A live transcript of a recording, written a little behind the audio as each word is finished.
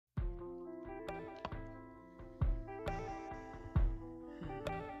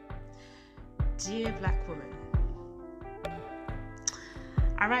Dear Black woman,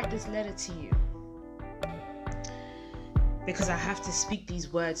 I write this letter to you because I have to speak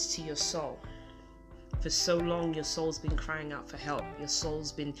these words to your soul. For so long, your soul's been crying out for help. Your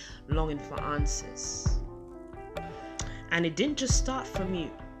soul's been longing for answers. And it didn't just start from you.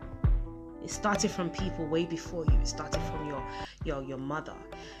 It started from people way before you. It started from your mother.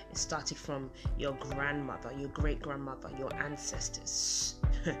 It started from your grandmother, your great-grandmother, your ancestors.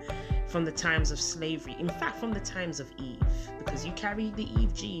 From the times of slavery. In fact, from the times of Eve. Because you carry the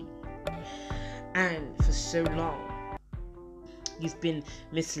Eve gene. And for so long, you've been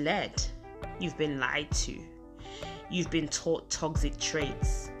misled. You've been lied to. You've been taught toxic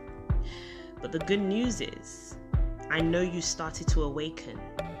traits. But the good news is, I know you started to awaken.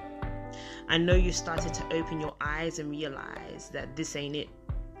 I know you started to open your eyes and realize that this ain't it.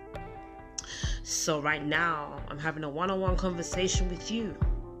 So right now, I'm having a one-on-one conversation with you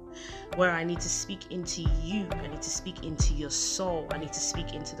where I need to speak into you. I need to speak into your soul. I need to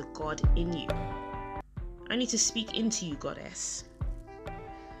speak into the God in you. I need to speak into you, goddess.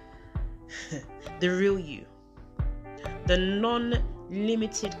 The real you. The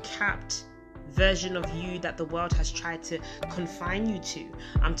non-limited, capped version of you that the world has tried to confine you to.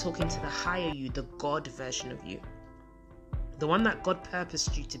 I'm talking to the higher you, the God version of you. The one that God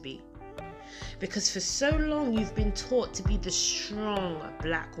purposed you to be. Because for so long you've been taught to be the strong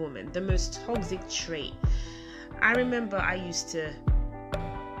Black woman, the most toxic trait. I remember I used to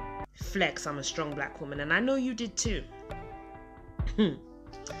flex I'm a strong Black woman, and I know you did too.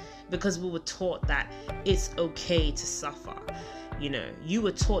 Because we were taught that it's okay to suffer. You know, you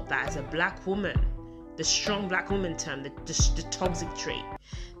were taught that as a Black woman, the strong Black woman term, the toxic trait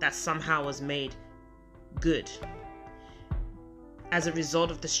that somehow was made good. As a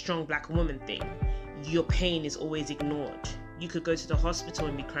result of the strong Black woman thing, your pain is always ignored. You could go to the hospital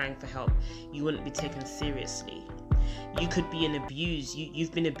and be crying for help. You wouldn't be taken seriously. You could be abused.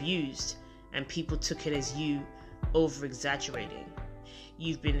 You've been abused, and people took it as you over-exaggerating.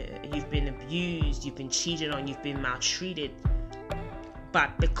 You've been abused. You've been cheated on. You've been maltreated.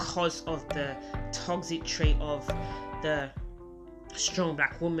 But because of the toxic trait of the strong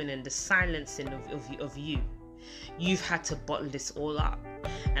Black woman and the silencing of you, you've had to bottle this all up.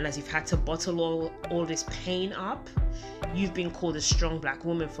 And as you've had to bottle all this pain up, you've been called a strong Black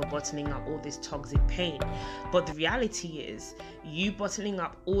woman for bottling up all this toxic pain. But the reality is, you bottling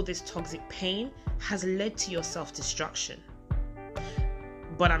up all this toxic pain has led to your self-destruction.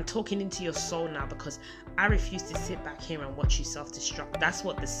 But I'm talking into your soul now, because I refuse to sit back here and watch you self-destruct. That's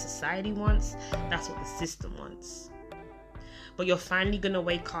what the society wants. That's what the system wants. But you're finally going to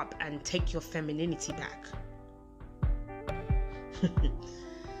wake up and take your femininity back.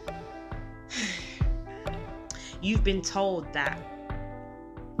 You've been told that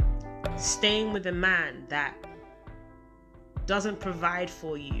staying with a man that doesn't provide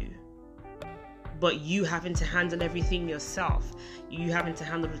for you, but you having to handle everything yourself, you having to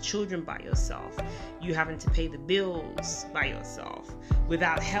handle the children by yourself, you having to pay the bills by yourself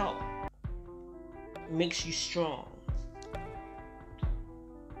without help, makes you strong.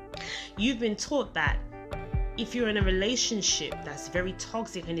 You've been taught that if you're in a relationship that's very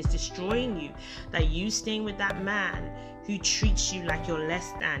toxic and is destroying you, that you staying with that man who treats you like you're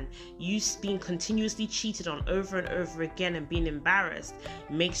less than, you being continuously cheated on over and over again and being embarrassed,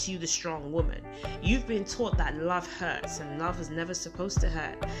 makes you the strong woman. You've been taught that love hurts, and love is never supposed to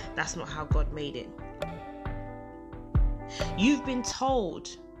hurt. That's not how God made it. You've been told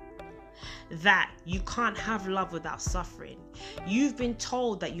that you can't have love without suffering. You've been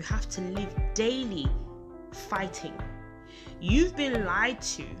told that you have to live daily fighting. You've been lied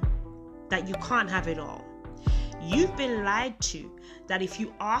to that you can't have it all. You've been lied to that if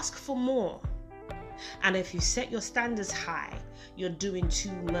you ask for more and if you set your standards high, you're doing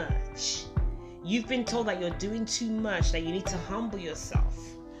too much. You've been told that you're doing too much, that you need to humble yourself,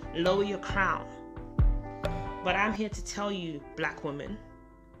 lower your crown. But I'm here to tell you, Black woman,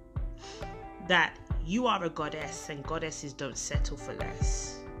 that you are a goddess, and goddesses don't settle for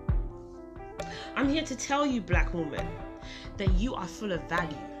less. I'm here to tell you, Black woman, that you are full of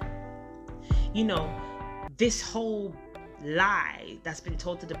value. You know, this whole lie that's been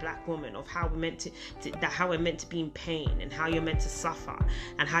told to the Black woman of how we're meant to be in pain, and how you're meant to suffer,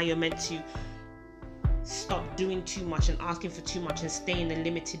 and how you're meant to stop doing too much and asking for too much and stay in a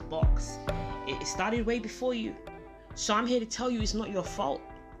limited box. It started way before you. So I'm here to tell you, it's not your fault.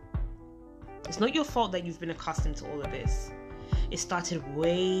 It's not your fault that you've been accustomed to all of this. It started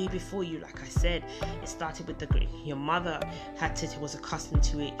way before you, like I said. It started with your mother was accustomed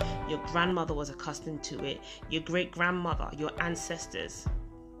to it. Your grandmother was accustomed to it. Your great-grandmother, your ancestors.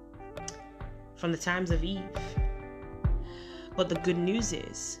 from the times of Eve. But the good news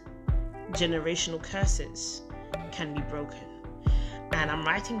is, generational curses can be broken. And I'm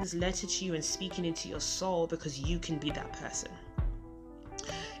writing this letter to you and speaking into your soul because you can be that person.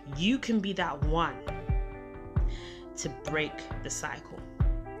 You can be that one to break the cycle.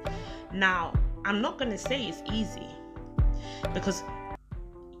 Now, I'm not going to say it's easy because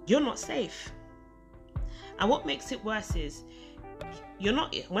you're not safe. And what makes it worse is you're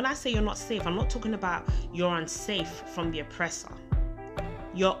not, when I say you're not safe, I'm not talking about you're unsafe from the oppressor.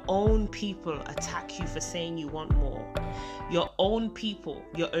 Your own people attack you for saying you want more. Your own people,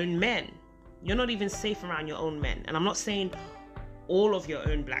 your own men. You're not even safe around your own men. And I'm not saying all of your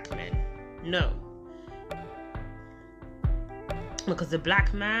own black men. No. Because the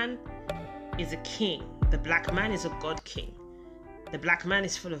black man is a king. The black man is a God king. The black man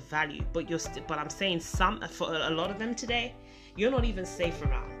is full of value. But I'm saying for a lot of them today, you're not even safe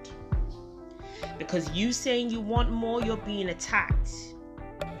around. Because you saying you want more, you're being attacked.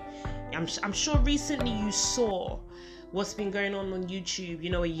 I'm sure recently you saw what's been going on YouTube. You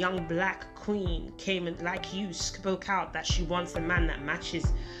know, a young black queen came and, like you, spoke out that she wants a man that matches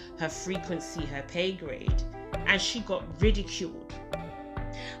her frequency, her pay grade, and she got ridiculed.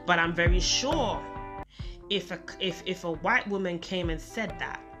 But I'm very sure if a white woman came and said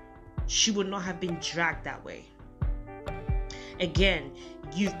that, she would not have been dragged that way. Again,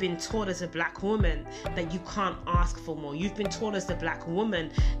 you've been taught as a black woman that you can't ask for more. You've been taught as a black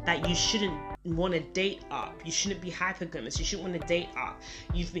woman that you shouldn't want to date up. You shouldn't be hypergamous. You shouldn't want to date up.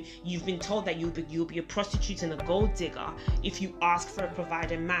 You've been told that you'll be a prostitute and a gold digger if you ask for a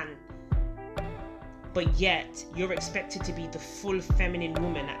provider man. But yet you're expected to be the full feminine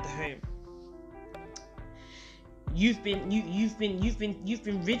woman at the home. You've been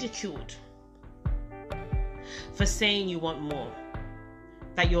ridiculed for saying you want more,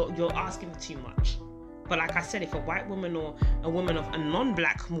 that you're asking for too much. But like I said, if a white woman or a woman of a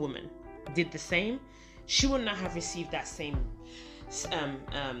non-black woman did the same, she wouldn't have received that same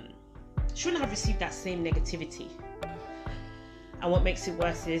negativity. And what makes it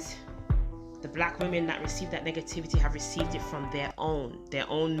worse is the black women that receive that negativity have received it from their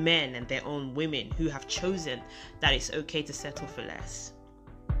own men and their own women who have chosen that it's okay to settle for less.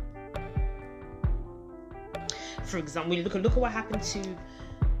 For example, look at what happened to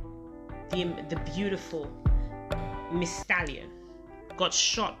the beautiful Miss Stallion. Got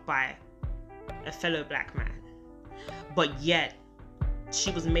shot by a fellow black man, but yet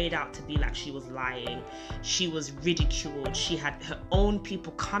she was made out to be like she was lying. She was ridiculed. She had her own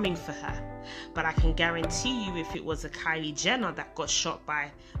people coming for her. But I can guarantee you, if it was a Kylie Jenner that got shot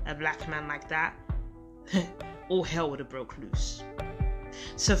by a black man like that, all hell would have broke loose.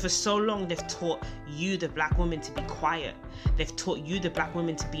 So for so long, they've taught you, the black woman, to be quiet. They've taught you, the black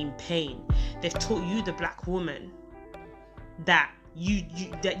woman, to be in pain. They've taught you, the black woman, that you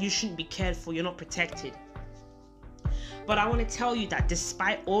shouldn't be cared for. You're not protected. But I want to tell you that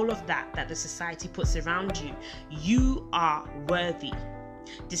despite all of that the society puts around you, you are worthy.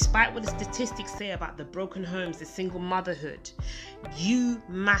 Despite what the statistics say about the broken homes, the single motherhood, you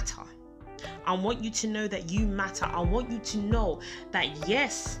matter. I want you to know that you matter. I want you to know that,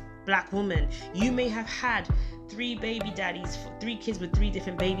 yes, black woman, you may have had 3 baby daddies, 3 kids with 3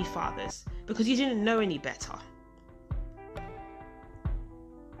 different baby fathers, because you didn't know any better.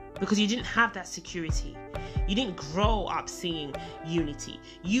 Because you didn't have that security. You didn't grow up seeing unity.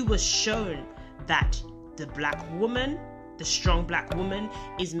 You were shown that the black woman, the strong black woman,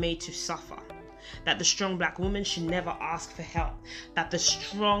 is made to suffer. That the strong black woman should never ask for help. That the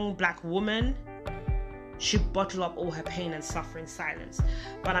strong black woman should bottle up all her pain and suffer in silence.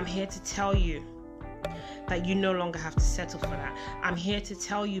 But I'm here to tell you that you no longer have to settle for that. I'm here to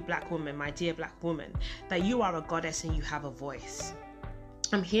tell you, black woman, my dear black woman, that you are a goddess and you have a voice.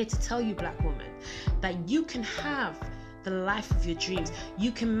 I'm here to tell you, black woman, that you can have the life of your dreams.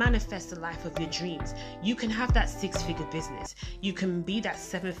 You can manifest the life of your dreams. You can have that 6-figure business. You can be that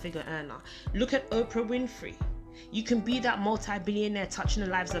 7-figure earner. Look at Oprah Winfrey. You can be that multi-billionaire touching the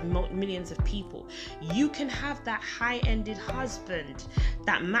lives of millions of people. You can have that high-ended husband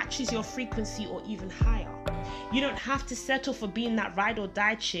that matches your frequency or even higher. You don't have to settle for being that ride or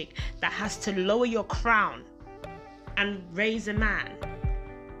die chick that has to lower your crown and raise a man.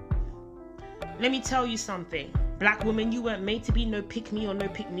 Let me tell you something. Black woman, you weren't made to be no pick-me or no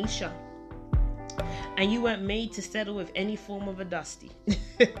pick-Misha. And you weren't made to settle with any form of a dusty.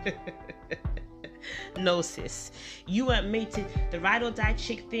 No, sis. You weren't made to... The ride or die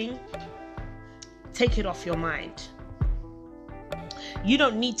chick thing, take it off your mind. You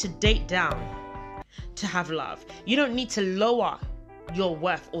don't need to date down to have love. You don't need to lower your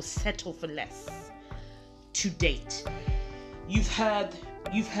worth or settle for less to date. You've heard,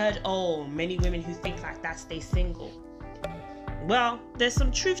 oh, many women who think like that stay single. Well, there's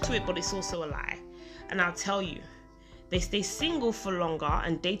some truth to it, but it's also a lie. And I'll tell you, they stay single for longer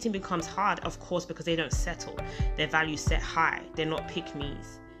and dating becomes hard, of course, because they don't settle. Their values set high. They're not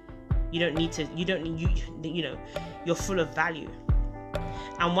pick-me's. You're full of value.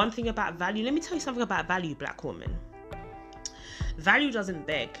 And one thing about value, let me tell you something about value, black woman. Value doesn't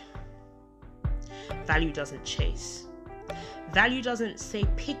beg. Value doesn't chase. Value doesn't say,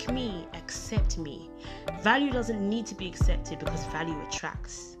 pick me, accept me. Value doesn't need to be accepted because value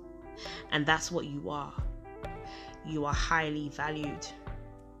attracts. And that's what you are. You are highly valued.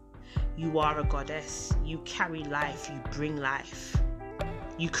 You are a goddess. You carry life. You bring life.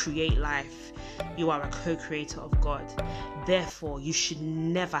 You create life. You are a co-creator of God. Therefore, you should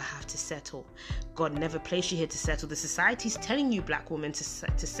never have to settle. God never placed you here to settle. The society's telling you, black woman, to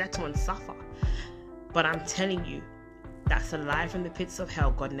settle and suffer. But I'm telling you, that's a lie from the pits of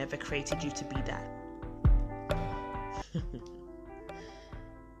hell. God never created you to be that.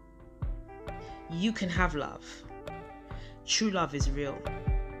 You can have love. True love is real.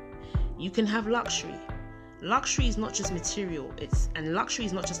 You can have luxury. Luxury is not just material, and luxury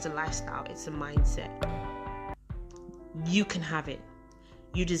is not just a lifestyle, it's a mindset. You can have it.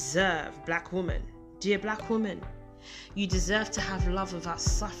 You deserve, black woman, dear black woman, you deserve to have love without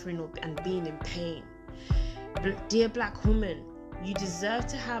suffering and being in pain. Dear black woman, you deserve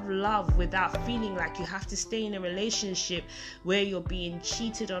to have love without feeling like you have to stay in a relationship where you're being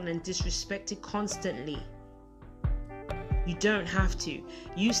cheated on and disrespected constantly. You don't have to.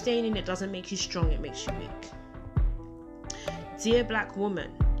 You staying in it doesn't make you strong, it makes you weak. Dear black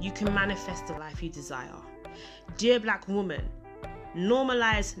woman, you can manifest the life you desire. Dear black woman,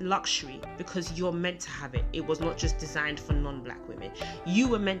 normalize luxury because you're meant to have it. It was not just designed for non-black women. You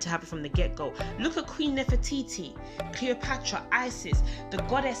were meant to have it from the get-go. Look at Queen Nefertiti, Cleopatra, Isis, the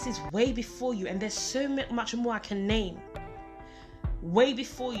goddesses way before you, and there's so much more I can name. Way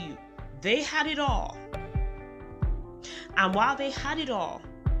before you, they had it all. And while they had it all,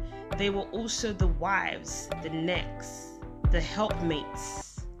 they were also the wives, the necks, the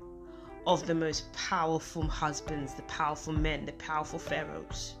helpmates of the most powerful husbands, the powerful men, the powerful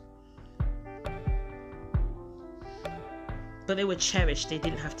pharaohs. But they were cherished, they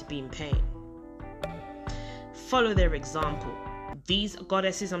didn't have to be in pain. Follow their example. These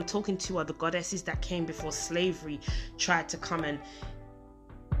goddesses I'm talking to are the goddesses that came before slavery tried to come and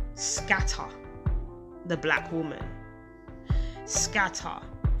scatter the black woman. Scatter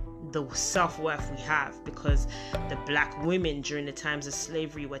the self-worth we have, because the black women during the times of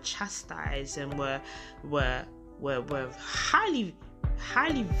slavery were chastised and were highly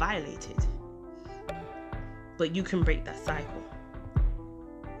violated. But you can break that cycle.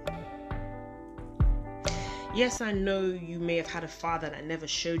 Yes, I know you may have had a father that never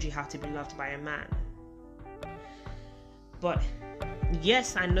showed you how to be loved by a man. But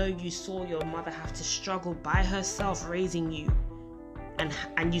yes, I know you saw your mother have to struggle by herself raising you.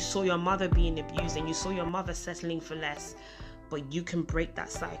 And you saw your mother being abused and you saw your mother settling for less, but you can break that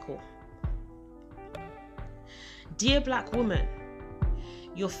cycle. Dear black woman,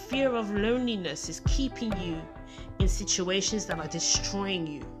 your fear of loneliness is keeping you in situations that are destroying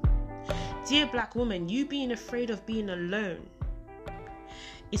you. Dear black woman, you being afraid of being alone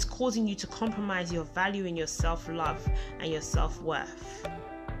is causing you to compromise your value and your self-love and your self-worth.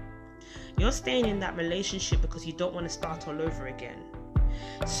 You're staying in that relationship because you don't want to start all over again.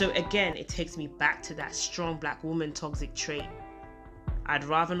 So again, it takes me back to that strong black woman toxic trait. I'd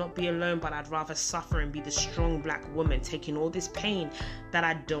rather not be alone, but I'd rather suffer and be the strong black woman taking all this pain that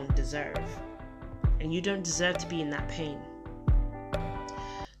I don't deserve. And you don't deserve to be in that pain.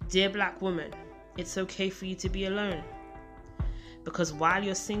 Dear black woman, it's okay for you to be alone. Because while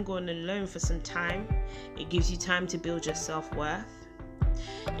you're single and alone for some time, it gives you time to build your self-worth.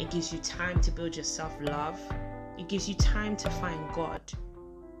 It gives you time to build your self-love. It gives you time to find God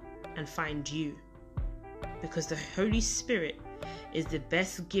and find you. Because the Holy Spirit is the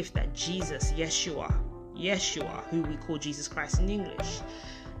best gift that Jesus, Yeshua, who we call Jesus Christ in English,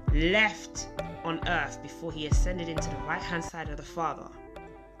 left on earth before he ascended into the right-hand side of the Father.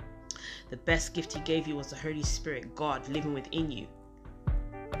 The best gift he gave you was the Holy Spirit, God living within you.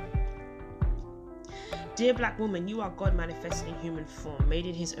 Dear black woman, you are God manifested in human form, made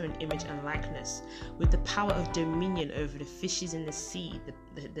in his own image and likeness, with the power of dominion over the fishes in the sea,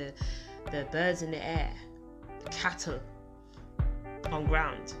 the birds in the air, the cattle on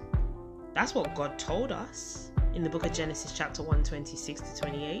ground. That's what God told us in the book of Genesis chapter 1, 26 to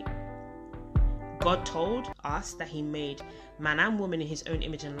 28. God told us that he made man and woman in his own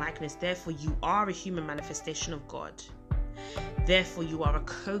image and likeness. Therefore, you are a human manifestation of God. Therefore, you are a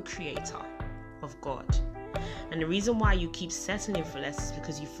co-creator of God. And the reason why you keep settling for less is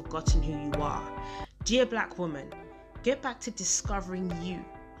because you've forgotten who you are. Dear black woman, get back to discovering you.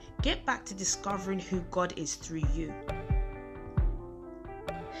 Get back to discovering who God is through you.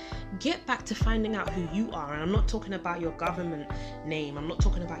 Get back to finding out who you are. And I'm not talking about your government name. I'm not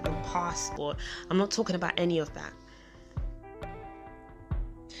talking about your passport. I'm not talking about any of that.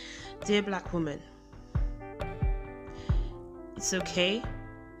 Dear black woman, it's okay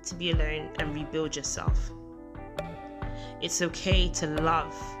to be alone and rebuild yourself. It's okay to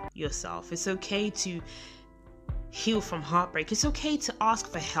love yourself. It's okay to heal from heartbreak. It's okay to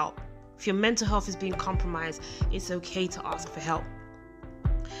ask for help. If your mental health is being compromised, it's okay to ask for help.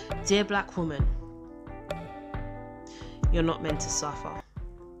 Dear black woman, you're not meant to suffer.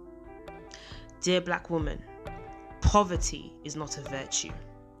 Dear black woman, poverty is not a virtue.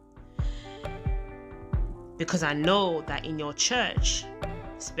 Because I know that in your church,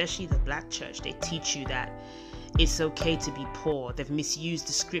 especially the black church, they teach you that it's okay to be poor. They've misused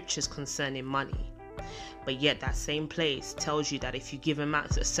the scriptures concerning money. But yet that same place tells you that if you give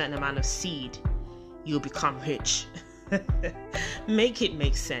a certain amount of seed, you'll become rich. Make it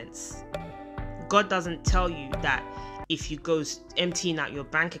make sense. God doesn't tell you that if you go emptying out your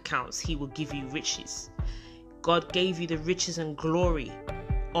bank accounts, he will give you riches. God gave you the riches and glory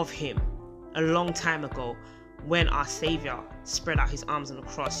of him a long time ago when our Savior spread out his arms on the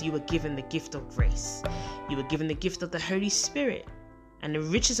cross. You were given the gift of grace. You were given the gift of the Holy Spirit. And the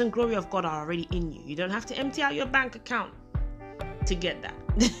riches and glory of God are already in you. You don't have to empty out your bank account to get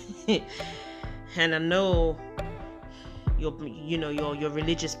that. And I know your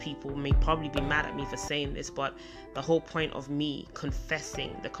religious people may probably be mad at me for saying this, but the whole point of me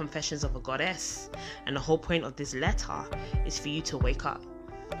confessing the confessions of a goddess and the whole point of this letter is for you to wake up.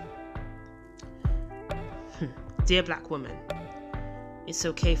 Dear black woman, it's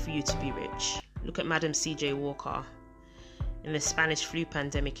okay for you to be rich. Look at Madam C.J. Walker. In the Spanish flu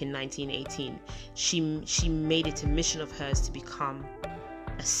pandemic in 1918, she made it a mission of hers to become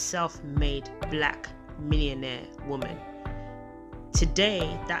a self-made black millionaire woman.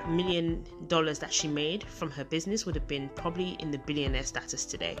 Today, that $1 million that she made from her business would have been probably in the billionaire status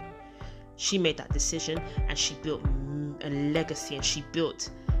today. She made that decision and she built a legacy, and she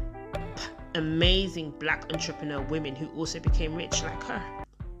built amazing black entrepreneur women who also became rich like her.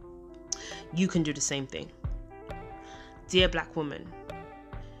 You can do the same thing. Dear black woman,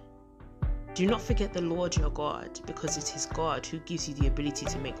 do not forget the Lord your God, because it is God who gives you the ability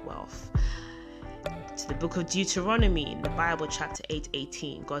to make wealth. To the book of Deuteronomy in the Bible, chapter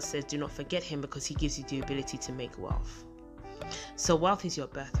 8:18, God says, do not forget him because he gives you the ability to make wealth. So wealth is your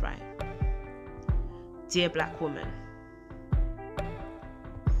birthright. Dear black woman,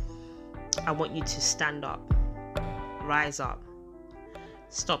 I want you to stand up, rise up,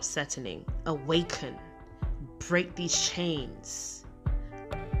 stop settling, awaken, break these chains,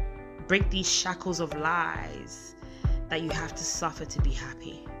 break these shackles of lies that you have to suffer to be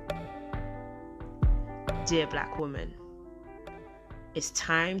happy. Dear black woman, it's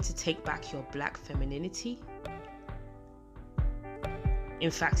time to take back your black femininity.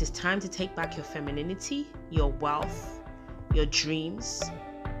 In fact, it's time to take back your femininity, your wealth, your dreams,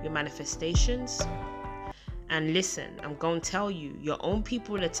 your manifestations. And listen, I'm going to tell you, your own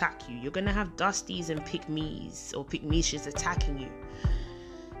people will attack you. You're going to have dusties and pick-me's or pick-me's attacking you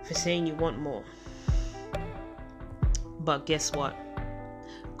for saying you want more. But guess what?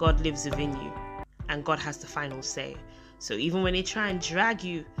 God lives within you, and God has the final say. So even when they try and drag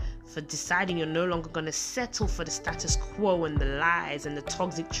you for deciding you're no longer going to settle for the status quo and the lies and the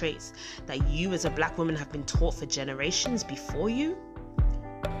toxic traits that you as a black woman have been taught for generations before you,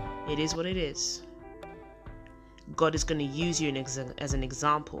 it is what it is. God is going to use you as an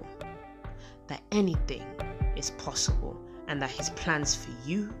example that anything is possible, and that his plans for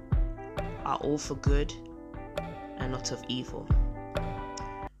you are all for good and not of evil.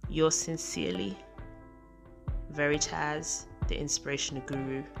 Yours sincerely, Veritas, the Inspirational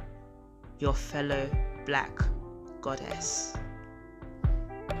Guru, your fellow black goddess.